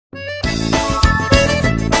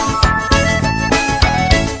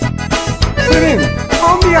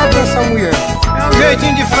trocar dessa mulher? É um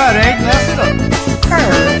jeitinho diferente, né, Sirano?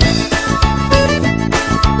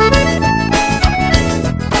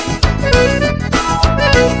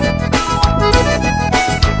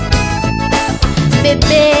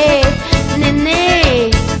 Bebê,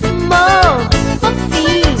 nenê, amor,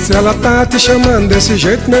 fofinho. Se ela tá te chamando desse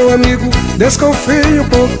jeito, meu amigo, desconfie um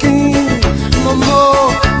pouquinho.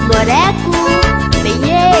 Momô, moreco,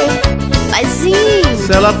 benê, paizinho.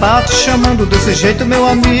 Se ela tá te chamando desse jeito, meu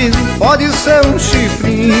amigo, pode ser um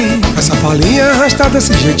chifrinho. Essa falinha arrastada,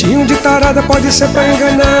 esse jeitinho de tarada, pode ser pra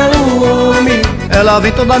enganar o homem. Ela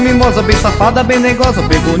vem toda mimosa, bem safada, bem negosa,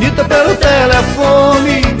 bem bonita pelo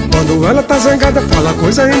telefone. Quando ela tá zangada, fala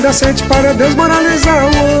coisa indecente para desmoralizar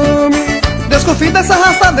o homem. Desconfie dessa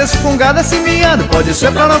arrastada, desse fungado, desse miado, pode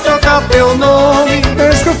ser pra não trocar teu nome.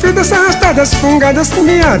 Desconfie dessa arrastada, desse fungado, desse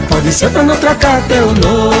miado, pode ser pra não trocar teu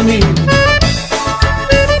nome.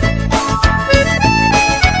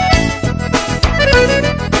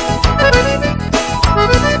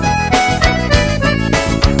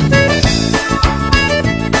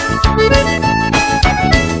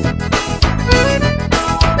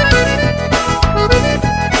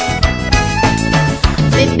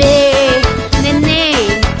 Bebê, nenê,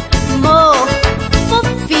 amor,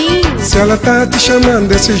 fofinho. Se ela tá te chamando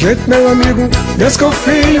desse jeito, meu amigo,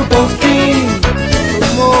 desconfie um pouquinho.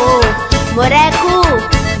 Momô, moreco,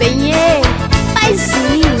 benê,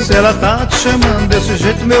 paizinho. Se ela tá te chamando desse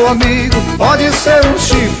jeito, meu amigo, pode ser um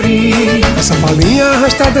chifrinho. Essa falinha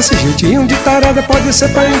arrastada, esse jeitinho de tarada, pode ser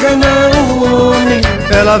pra enganar o homem.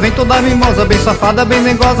 Ela vem toda mimosa, bem safada, bem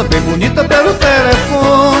negosa, bem bonita pelo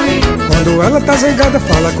telefone. Quando ela tá zangada,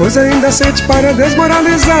 fala coisa indecente para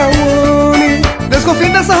desmoralizar o homem. Desconfie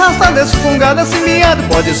dessa arrastada, desse fungado, desse miado,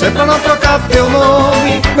 pode ser pra não trocar teu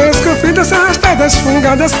nome. Desconfie dessa arrastada, desse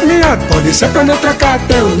fungado, desse miado, pode ser pra não trocar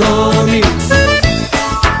teu nome.